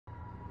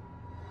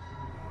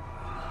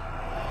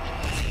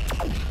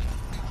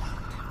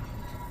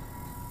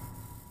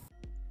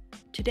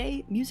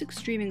Today, music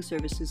streaming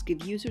services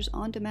give users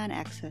on-demand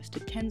access to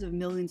tens of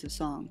millions of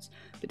songs,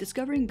 but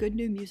discovering good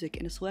new music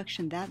in a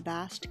selection that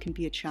vast can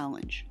be a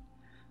challenge.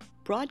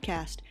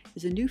 Broadcast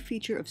is a new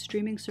feature of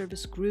streaming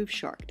service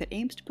Grooveshark that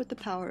aims to put the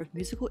power of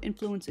musical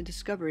influence and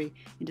discovery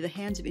into the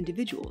hands of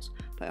individuals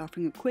by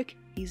offering a quick,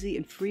 easy,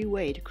 and free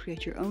way to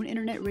create your own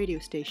internet radio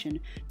station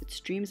that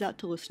streams out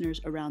to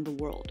listeners around the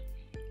world.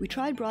 We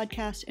tried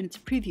Broadcast in its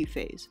preview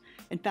phase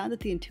and found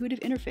that the intuitive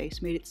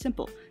interface made it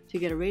simple to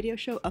get a radio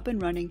show up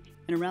and running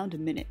in around a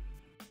minute.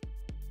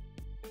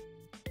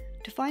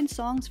 To find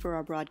songs for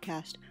our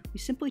broadcast, we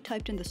simply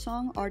typed in the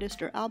song,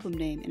 artist, or album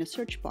name in a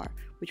search bar,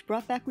 which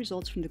brought back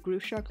results from the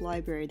Grooveshark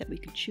library that we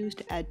could choose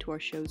to add to our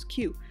show's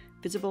queue,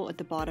 visible at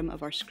the bottom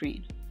of our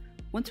screen.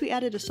 Once we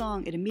added a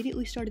song, it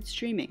immediately started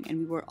streaming and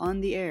we were on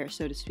the air,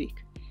 so to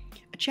speak.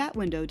 A chat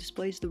window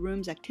displays the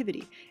room's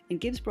activity and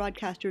gives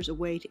broadcasters a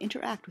way to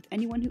interact with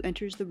anyone who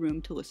enters the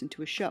room to listen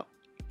to a show.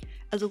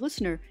 As a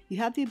listener, you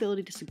have the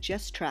ability to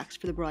suggest tracks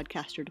for the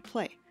broadcaster to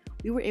play.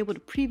 We were able to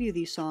preview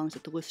these songs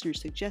that the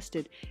listeners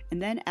suggested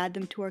and then add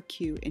them to our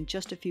queue in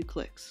just a few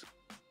clicks.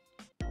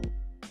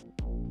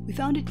 We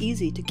found it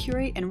easy to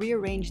curate and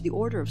rearrange the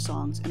order of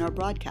songs in our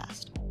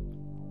broadcast.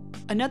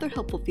 Another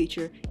helpful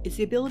feature is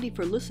the ability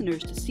for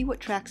listeners to see what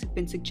tracks have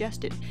been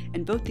suggested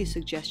and vote these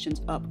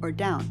suggestions up or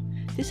down.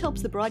 This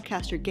helps the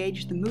broadcaster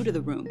gauge the mood of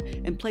the room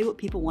and play what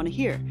people want to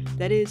hear,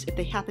 that is, if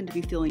they happen to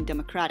be feeling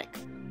democratic.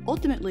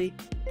 Ultimately,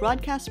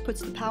 broadcast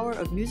puts the power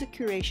of music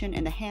curation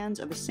in the hands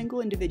of a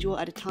single individual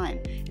at a time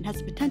and has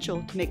the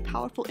potential to make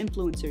powerful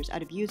influencers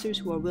out of users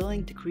who are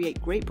willing to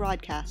create great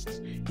broadcasts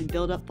and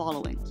build up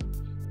followings.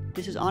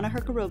 This is Ana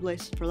Herca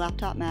Robles for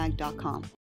LaptopMag.com.